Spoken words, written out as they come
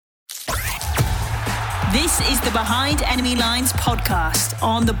This is the Behind Enemy Lines podcast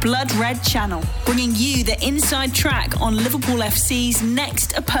on the Blood Red channel, bringing you the inside track on Liverpool FC's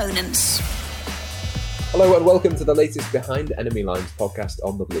next opponents. Hello and welcome to the latest Behind Enemy Lines podcast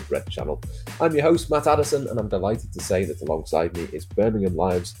on the Blood Red channel. I'm your host, Matt Addison, and I'm delighted to say that alongside me is Birmingham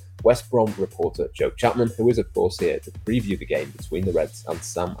Live's West Brom reporter Joe Chapman, who is of course here to preview the game between the Reds and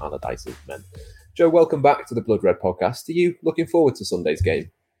Sam Allardyce's men. Joe, welcome back to the Blood Red podcast. Are you looking forward to Sunday's game?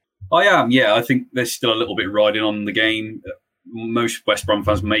 I am, yeah. I think there's still a little bit riding on the game. Most West Brom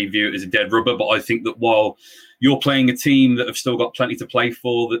fans may view it as a dead rubber, but I think that while you're playing a team that have still got plenty to play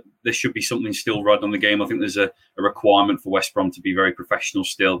for, that there should be something still riding on the game. I think there's a requirement for West Brom to be very professional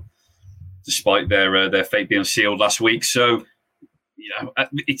still, despite their fate being sealed last week. So,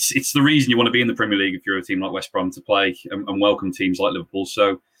 it's the reason you want to be in the Premier League if you're a team like West Brom, to play and welcome teams like Liverpool.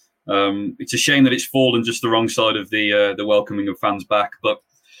 So it's a shame that it's fallen just the wrong side of the welcoming of fans back, but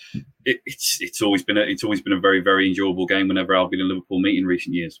it's always been a very, very enjoyable game whenever Albion and Liverpool meet in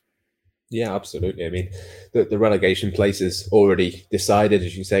recent years. Yeah, absolutely. I mean, the relegation place is already decided,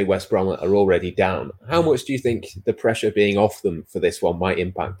 as you say. West Brom are already down. How much do you think the pressure being off them for this one might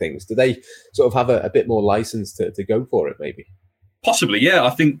impact things? Do they sort of have a bit more license to go for it, maybe? Possibly, yeah. I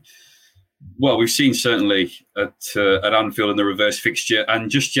think, well, we've seen certainly at Anfield in the reverse fixture,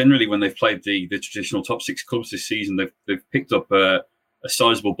 and just generally when they've played the traditional top six clubs this season, they've picked up a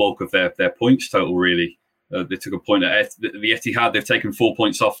sizable bulk of their points total, really. They took a point at the Etihad. They've taken 4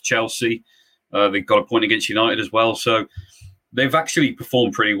 points off Chelsea. They've got a point against United as well. So they've actually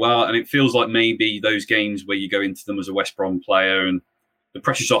performed pretty well. And it feels like maybe those games where you go into them as a West Brom player and the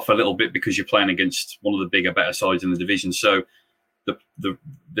pressure's off a little bit because you're playing against one of the bigger, better sides in the division. So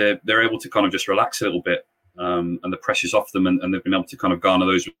they're able to kind of just relax a little bit, and the pressure's off them, and they've been able to kind of garner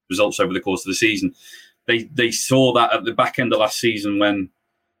those results over the course of the season. They saw that at the back end of last season when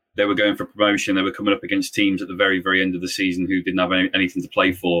they were going for promotion. They were coming up against teams at the very, very end of the season who didn't have anything to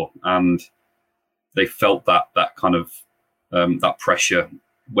play for, and they felt that kind of that pressure.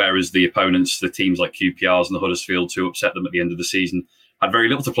 Whereas the opponents, the teams like QPRs and the Huddersfields, who upset them at the end of the season, had very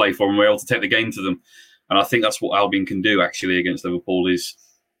little to play for and were able to take the game to them. And I think that's what Albion can do actually against Liverpool is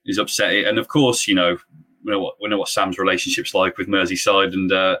upset it. And of course, we know what Sam's relationship's like with Merseyside,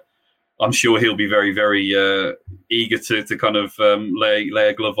 and I'm sure he'll be very, very eager to kind of lay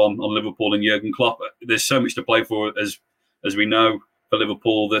a glove on Liverpool and Jurgen Klopp. There's so much to play for, as we know, for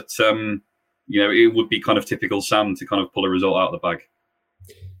Liverpool, that it would be kind of typical Sam to kind of pull a result out of the bag.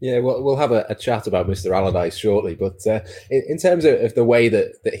 Yeah, we'll have a chat about Mr. Allardyce shortly, but in terms of the way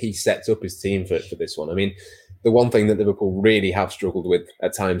that he sets up his team for this one, I mean, the one thing that Liverpool really have struggled with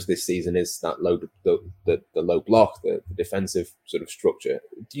at times this season is that low block, the defensive sort of structure.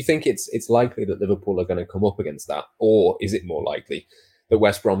 Do you think it's likely that Liverpool are going to come up against that, or is it more likely that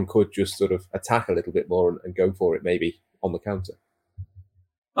West Brom could just sort of attack a little bit more and go for it maybe on the counter?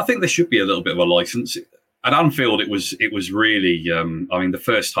 I think there should be a little bit of a license. At Anfield, it was really, the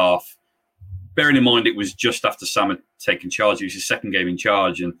first half, bearing in mind it was just after Sam had taken charge. It was his second game in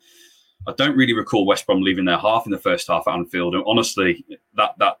charge, and I don't really recall West Brom leaving their half in the first half at Anfield. And honestly,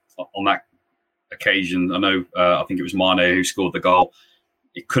 that on that occasion, I know I think it was Mane who scored the goal.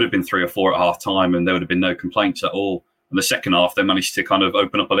 It could have been 3 or 4 at half time, and there would have been no complaints at all. In the second half, they managed to kind of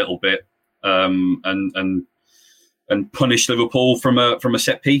open up a little bit and punish Liverpool from a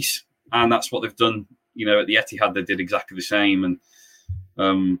set piece, and that's what they've done. At the Etihad, they did exactly the same,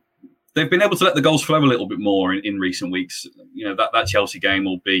 and they've been able to let the goals flow a little bit more in recent weeks. That Chelsea game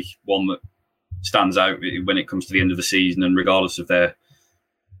will be one that stands out when it comes to the end of the season, and regardless of their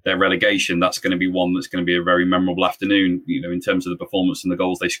relegation, that's going to be one that's going to be a very memorable afternoon. In terms of the performance and the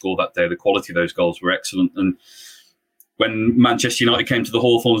goals they scored that day, the quality of those goals were excellent. And when Manchester United came to the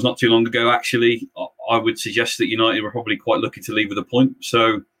Hawthorns not too long ago, actually, I would suggest that United were probably quite lucky to leave with a point.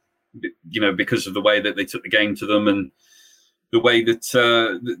 So, because of the way that they took the game to them and the way that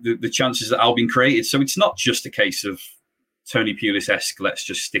the chances that Albion created. So it's not just a case of Tony Pulis-esque, let's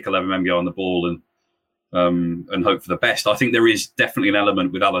just stick 11 men behind the ball and hope for the best. I think there is definitely an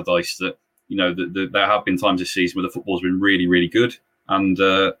element with Allardyce that, there have been times this season where the football's been really, really good. And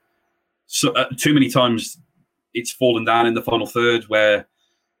too many times it's fallen down in the final third where,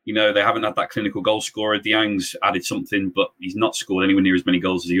 they haven't had that clinical goal scorer. Diang's added something, but he's not scored anywhere near as many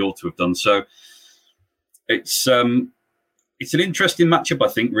goals as he ought to have done. So it's an interesting matchup,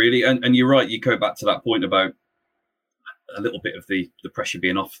 I think, really. And you're right, you go back to that point about a little bit of the pressure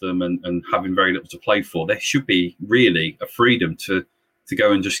being off them and having very little to play for. There should be really a freedom to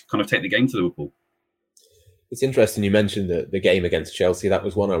go and just kind of take the game to Liverpool. It's interesting you mentioned the game against Chelsea. That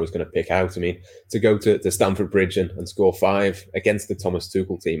was one I was going to pick out. I mean, to go to Stamford Bridge and score 5 against the Thomas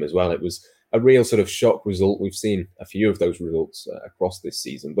Tuchel team as well, it was a real sort of shock result. We've seen a few of those results across this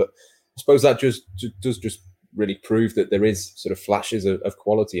season, but I suppose that does just really prove that there is sort of flashes of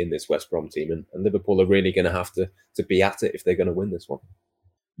quality in this West Brom team, and Liverpool are really going to have to be at it if they're going to win this one.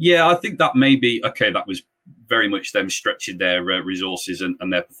 Yeah, I think that may be, okay, that was very much them stretching their resources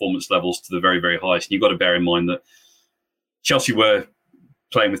and their performance levels to the very, very highest. And you've got to bear in mind that Chelsea were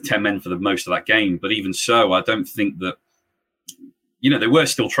playing with 10 men for the most of that game. But even so, I don't think that, they were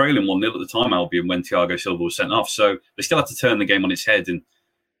still trailing 1-0 at the time, Albion, when Thiago Silva was sent off. So they still had to turn the game on its head.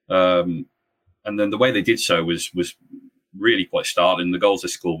 And then the way they did so was really quite startling. The goals they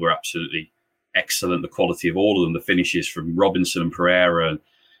scored were absolutely excellent. The quality of all of them, the finishes from Robinson and Pereira,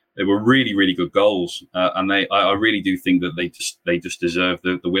 they were really, really good goals. And I really do think that they just deserve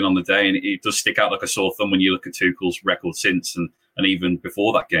the win on the day. And it does stick out like a sore thumb when you look at Tuchel's record since and even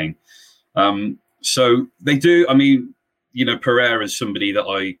before that game. So they do. I mean, Pereira is somebody that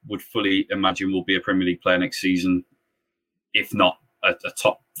I would fully imagine will be a Premier League player next season, if not a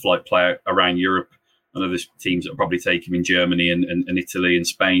top flight player around Europe. I know there's teams that will probably take him in Germany and Italy and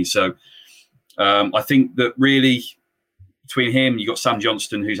Spain. So I think that really between him, you've got Sam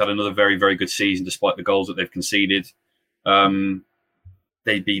Johnston, who's had another very, very good season despite the goals that they've conceded.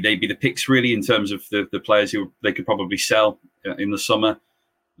 They'd be the picks really in terms of the players who they could probably sell in the summer.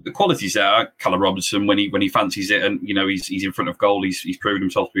 The quality's there. Callum Robinson, when he fancies it, and he's in front of goal, he's proven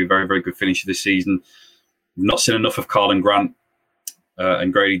himself to be a very, very good finisher this season. We've not seen enough of Karlan Grant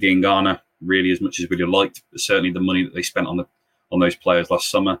and Grady Diangana really as much as we'd have liked. But certainly the money that they spent on those players last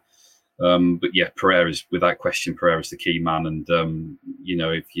summer. But yeah, Pereira's without question. Pereira's the key man, and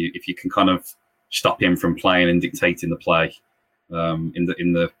if you can kind of stop him from playing and dictating the play in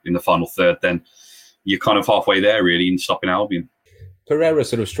the final third, then you're kind of halfway there really in stopping Albion. Pereira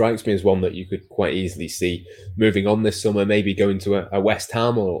sort of strikes me as one that you could quite easily see moving on this summer, maybe going to a West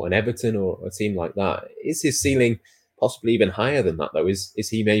Ham or an Everton or a team like that. Is his ceiling possibly even higher than that, though? Is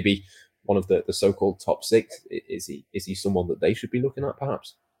he maybe one of the so-called top six? Is he someone that they should be looking at,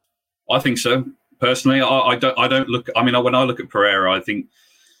 perhaps? I think so. Personally, I don't look. I mean, when I look at Pereira, I think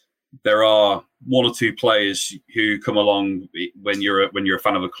there are one or two players who come along when you're a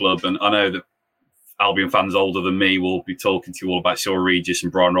fan of a club, and I know that Albion fans older than me will be talking to you all about Cyril Regis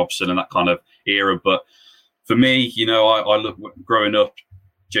and Brian Robson and that kind of era. But for me, I look growing up,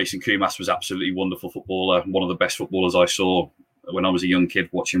 Jason Koumas was absolutely wonderful footballer, one of the best footballers I saw when I was a young kid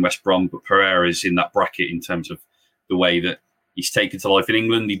watching West Brom. But Pereira is in that bracket in terms of the way that he's taken to life in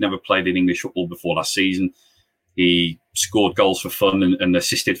England. He'd never played in English football before last season. He scored goals for fun and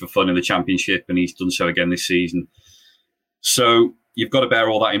assisted for fun in the Championship, and he's done so again this season. So you've got to bear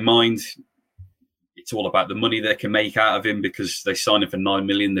all that in mind. It's all about the money they can make out of him because they signed him for $9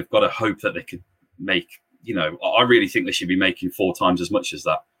 million. They've got to hope that they could make, I really think they should be making 4 times as much as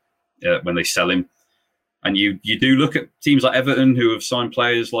that when they sell him. And you do look at teams like Everton who have signed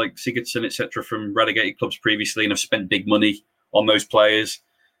players like Sigurdsson, etc., from relegated clubs previously and have spent big money on those players.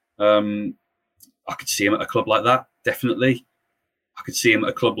 I could see him at a club like that, definitely. I could see him at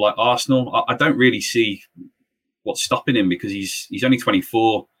a club like Arsenal. I don't really see what's stopping him because he's only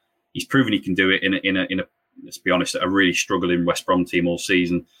 24. He's proven he can do it in a let's be honest, a really struggling West Brom team all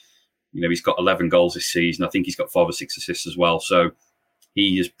season. He's got 11 goals this season. I think he's got 5 or 6 assists as well. So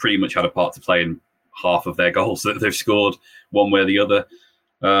he has pretty much had a part to play in half of their goals that they've scored, one way or the other.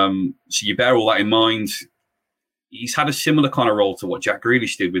 So you bear all that in mind. He's had a similar kind of role to what Jack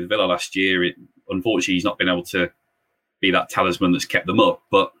Grealish did with Villa last year. Unfortunately, he's not been able to be that talisman that's kept them up.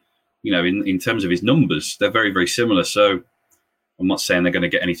 But, in terms of his numbers, they're very, very similar. So I'm not saying they're going to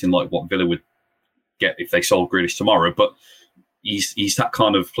get anything like what Villa would get if they sold Grealish tomorrow. But he's that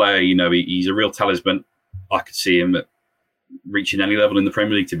kind of player, he's a real talisman. I could see him reaching any level in the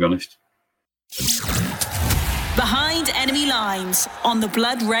Premier League, to be honest. Behind Enemy Lines on the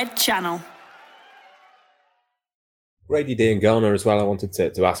Blood Red Channel. Grady Diangana as well, I wanted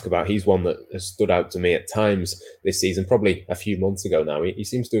to ask about. He's one that has stood out to me at times this season, probably a few months ago now. He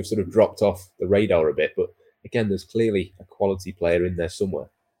seems to have sort of dropped off the radar a bit, but again, there's clearly a quality player in there somewhere.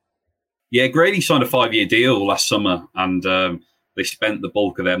 Yeah, Grady signed a 5-year deal last summer, and they spent the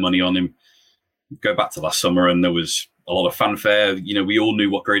bulk of their money on him. Go back to last summer, and there was a lot of fanfare. We all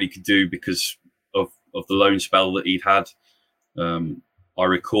knew what Grady could do because of the loan spell that he'd had. I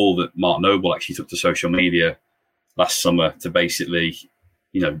recall that Mark Noble actually took to social media last summer to basically,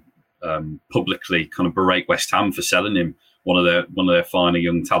 publicly kind of berate West Ham for selling him, one of their finer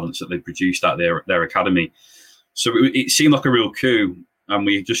young talents that they produced out their academy. So it seemed like a real coup, and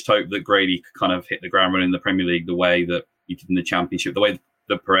we just hoped that Grady could kind of hit the ground running in the Premier League the way that he did in the Championship, the way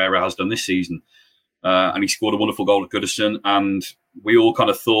that Pereira has done this season. And he scored a wonderful goal at Goodison, and we all kind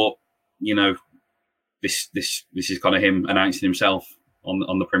of thought this is kind of him announcing himself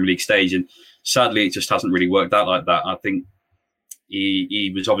on the Premier League stage, and sadly, it just hasn't really worked out like that. I think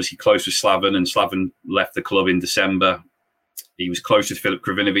he was obviously close with Slaven, and Slaven left the club in December. He was close with Filip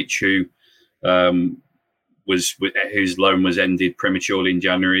Krovinovic, whose loan was ended prematurely in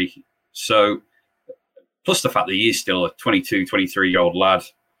January. So, plus the fact that he is still a 22, 23-year-old lad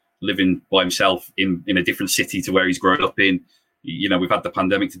living by himself in a different city to where he's grown up in. We've had the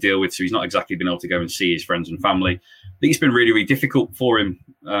pandemic to deal with, so he's not exactly been able to go and see his friends and family. I think it's been really, really difficult for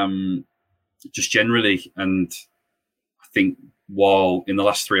him, just generally. And I think while in the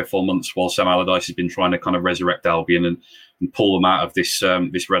last 3 or 4 months, while Sam Allardyce has been trying to kind of resurrect Albion and pull them out of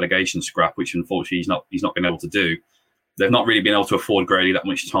this relegation scrap, which unfortunately he's not been able to do, they've not really been able to afford Grady that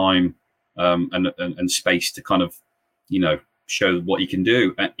much time and space to kind of, show what he can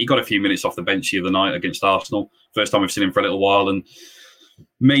do. He got a few minutes off the bench the other night against Arsenal. First time we've seen him for a little while, and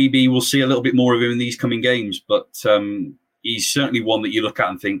maybe we'll see a little bit more of him in these coming games. But he's certainly one that you look at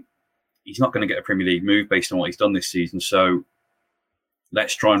and think he's not going to get a Premier League move based on what he's done this season. So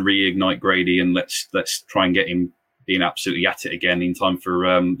let's try and reignite Grady, and let's try and get him being absolutely at it again in time for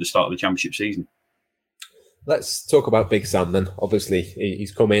the start of the Championship season. Let's talk about Big Sam then. Obviously,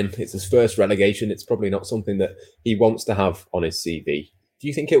 he's come in. It's his first relegation. It's probably not something that he wants to have on his CV. Do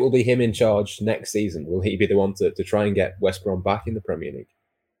you think it will be him in charge next season? Will he be the one to try and get West Brom back in the Premier League?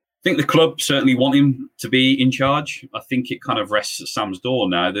 I think the club certainly want him to be in charge. I think it kind of rests at Sam's door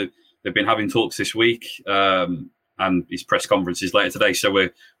now. They've been having talks this week and his press conferences later today. So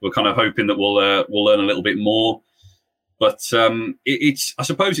we're kind of hoping that we'll learn a little bit more. But I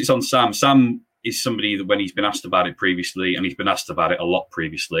suppose it's on Sam. Sam is somebody that when he's been asked about it previously, and he's been asked about it a lot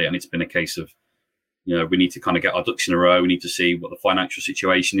previously, and it's been a case of, we need to kind of get our ducks in a row. We need to see what the financial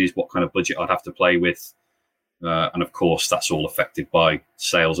situation is, what kind of budget I'd have to play with. And of course, that's all affected by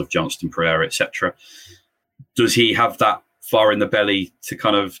sales of Johnston, Pereira, etc. Does he have that fire in the belly to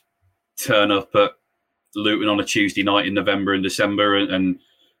kind of turn up at Luton on a Tuesday night in November and December and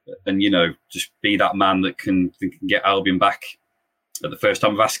just be that man that can get Albion back at the first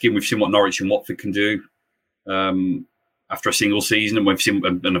time of asking? We've seen what Norwich and Watford can do after a single season, and we've seen,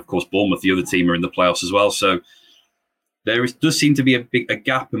 and of course Bournemouth, the other team, are in the playoffs as well. So does seem to be a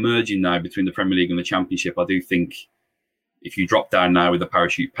gap emerging now between the Premier League and the Championship. I do think if you drop down now with the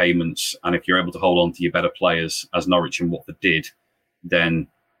parachute payments, and if you're able to hold on to your better players, as Norwich and Watford did, then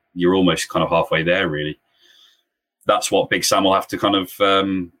you're almost kind of halfway there, really. That's what Big Sam will have to kind of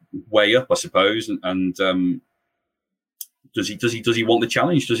weigh up, I suppose, and does he want the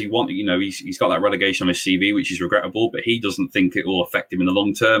challenge? Does he want, he's got that relegation on his CV, which is regrettable, but he doesn't think it will affect him in the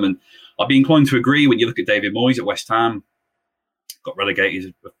long term. And I'd be inclined to agree. When you look at David Moyes at West Ham, got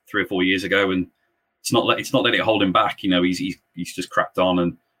relegated 3 or 4 years ago, and it's not letting it hold him back. He's just cracked on,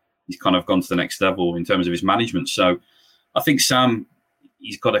 and he's kind of gone to the next level in terms of his management. So I think Sam,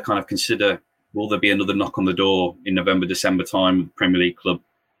 he's got to kind of consider, will there be another knock on the door in November, December time, Premier League club,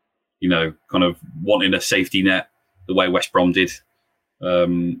 kind of wanting a safety net the way West Brom did,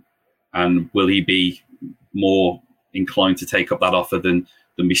 and will he be more inclined to take up that offer than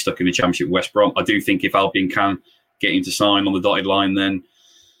be stuck in the Championship with West Brom? I do think if Albion can get him to sign on the dotted line, then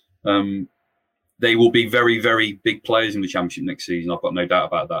they will be very, very big players in the Championship next season. I've got no doubt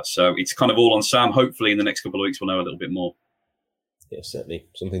about that. So it's kind of all on Sam. Hopefully in the next couple of weeks we'll know a little bit more. Yeah, certainly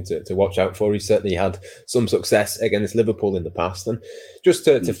something to watch out for. He certainly had some success against Liverpool in the past. And just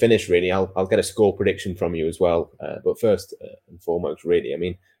to finish, really, I'll get a score prediction from you as well. But first and foremost, really, I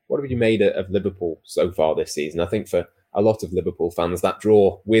mean, what have you made of Liverpool so far this season? I think for a lot of Liverpool fans, that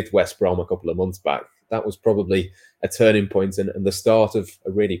draw with West Brom a couple of months back, that was probably a turning point and the start of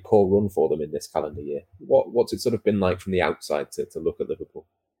a really poor run for them in this calendar year. What's it sort of been like from the outside to look at Liverpool?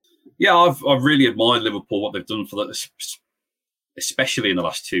 Yeah, I've really admired Liverpool, what they've done for that, especially in the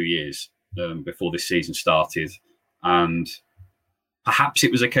last 2 years before this season started. And perhaps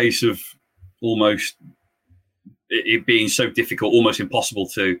it was a case of almost it being so difficult, almost impossible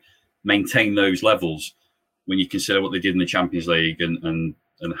to maintain those levels when you consider what they did in the Champions League and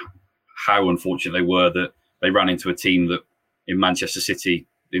how unfortunate they were that they ran into a team that in Manchester City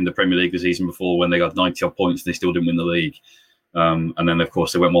in the Premier League the season before, when they got 90-odd points, they still didn't win the league. And then, of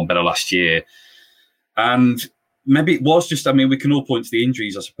course, they went one better last year. And maybe it was just, we can all point to the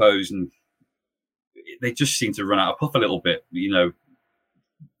injuries, I suppose, and they just seem to run out of puff a little bit.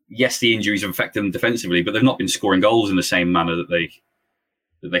 Yes, the injuries have affected them defensively, but they've not been scoring goals in the same manner that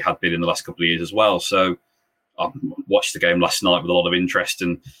they had been in the last couple of years as well. So I watched the game last night with a lot of interest,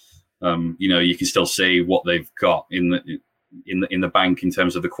 and you can still see what they've got in the bank in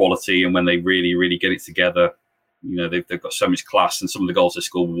terms of the quality, and when they really, really get it together, they've got so much class, and some of the goals they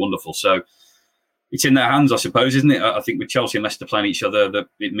scored were wonderful. So it's in their hands, I suppose, isn't it? I think with Chelsea and Leicester playing each other, that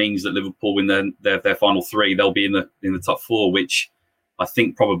it means that Liverpool win their final three, they'll be in the top four, which I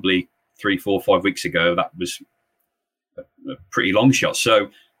think probably 3, 4, 5 weeks ago that was a pretty long shot. So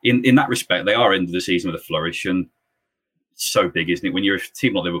in that respect, they are ending the season with a flourish, and it's so big, isn't it? When you're a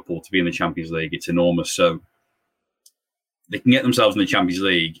team like Liverpool, to be in the Champions League, it's enormous. So they can get themselves in the Champions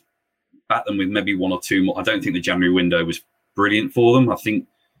League, bat them with maybe 1 or 2 more. I don't think the January window was brilliant for them.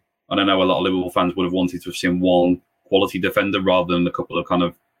 I don't know, a lot of Liverpool fans would have wanted to have seen one quality defender rather than a couple of kind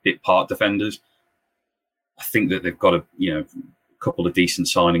of bit part defenders. I think that they've got a couple of decent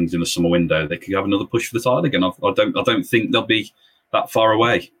signings in the summer window. They could have another push for the title again. I don't think they'll be that far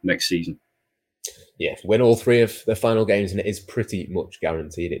away next season. Yeah, win all 3 of the final games, and it is pretty much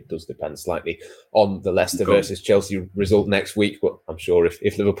guaranteed. It does depend slightly on the Leicester versus Chelsea result next week, but I'm sure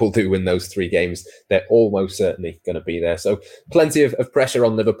if Liverpool do win those 3 games, they're almost certainly going to be there. So plenty of pressure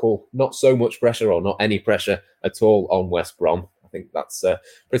on Liverpool, not so much pressure or not any pressure at all on West Brom. I think that's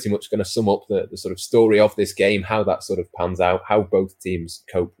pretty much going to sum up the sort of story of this game, how that sort of pans out, how both teams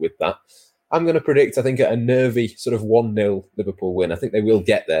cope with that. I'm going to predict, I think, a nervy sort of 1-0 Liverpool win. I think they will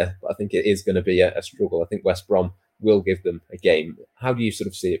get there, but I think it is going to be a struggle. I think West Brom will give them a game. How do you sort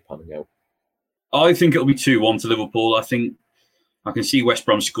of see it panning out? I think it'll be 2-1 to Liverpool. I think I can see West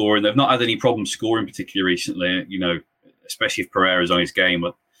Brom scoring. They've not had any problems scoring particularly recently, especially if Pereira's on his game.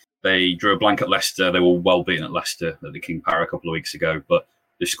 But they drew a blank at Leicester. They were well beaten at Leicester at the King Power a couple of weeks ago. But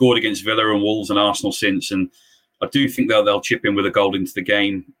they've scored against Villa and Wolves and Arsenal since, and I do think they'll chip in with a goal into the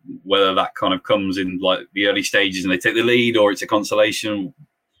game, whether that kind of comes in like the early stages and they take the lead or it's a consolation.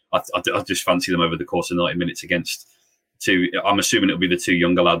 I just fancy them over the course of 90 minutes against 2. I'm assuming it'll be the 2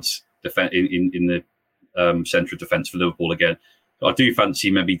 younger lads in the centre of defence for Liverpool again. I do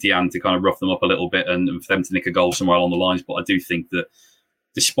fancy maybe Diane to kind of rough them up a little bit and for them to nick a goal somewhere along the lines. But I do think that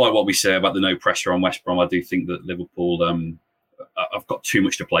despite what we say about the no pressure on West Brom, I do think that Liverpool have got too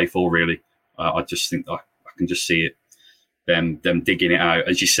much to play for, really. I just think I can just see it, them digging it out.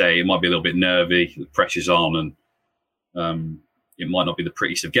 As you say, it might be a little bit nervy, the pressure's on, and it might not be the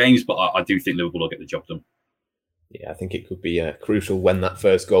prettiest of games, but I do think Liverpool will get the job done. Yeah, I think it could be crucial when that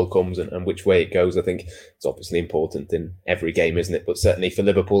first goal comes and which way it goes. I think it's obviously important in every game, isn't it? But certainly for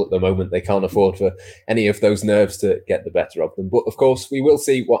Liverpool at the moment, they can't afford for any of those nerves to get the better of them. But of course, we will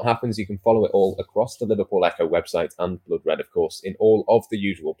see what happens. You can follow it all across the Liverpool Echo website and Blood Red, of course, in all of the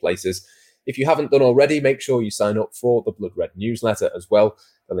usual places. If you haven't done already, make sure you sign up for the Blood Red newsletter as well.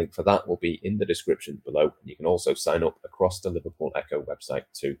 The link for that will be in the description below. You can also sign up across the Liverpool Echo website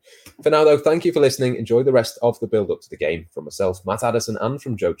too. For now, though, thank you for listening. Enjoy the rest of the build-up to the game. From myself, Matt Addison, and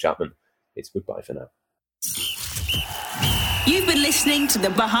from Joe Chapman, it's goodbye for now. You've been listening to the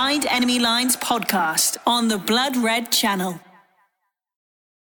Behind Enemy Lines podcast on the Blood Red channel.